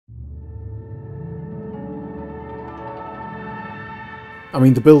I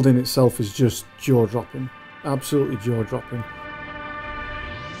mean, the building itself is just jaw-dropping, absolutely jaw-dropping.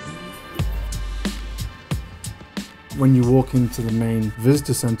 When you walk into the main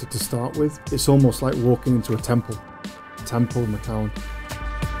visitor centre to start with, it's almost like walking into a temple. Temple Macallan.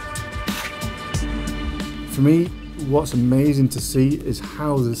 For me, what's amazing to see is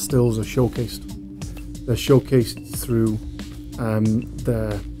how the stills are showcased. They're showcased through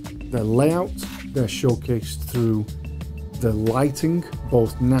their layout, they're showcased through the lighting,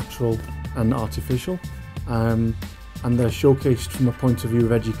 both natural and artificial, and they're showcased from a point of view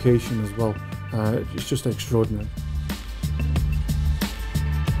of education as well. It's just extraordinary.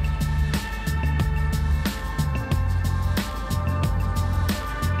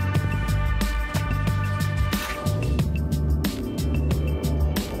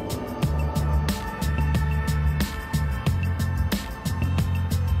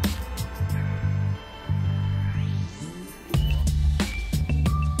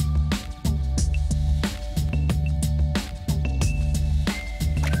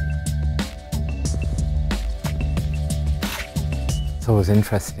 It's always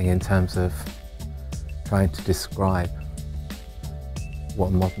interesting in terms of trying to describe what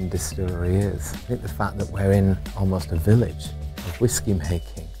a modern distillery is. I think the fact that we're in almost a village of whisky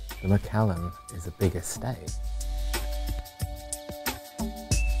making, the Macallan is a big estate.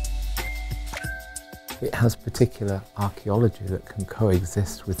 It has particular archaeology that can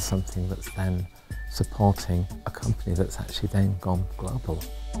coexist with something that's then supporting a company that's actually then gone global.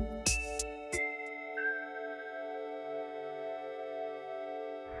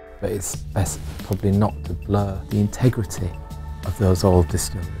 But it's best probably not to blur the integrity of those old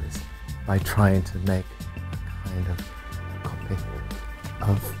distilleries by trying to make a kind of copy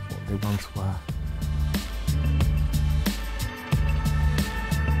of what they once were.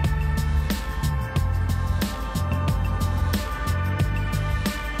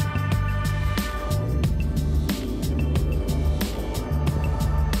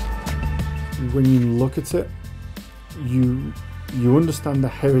 When you look at it, you understand the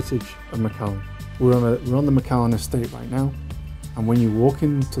heritage of Macallan. We're on the Macallan estate right now, and when you walk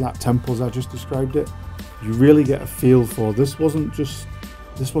into that temple as I just described it, you really get a feel for this wasn't just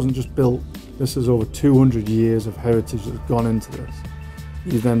built. This is over 200 years of heritage that's gone into this.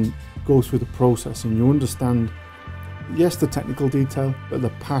 You then go through the process and you understand, yes, the technical detail, but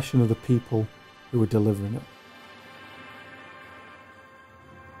the passion of the people who are delivering it.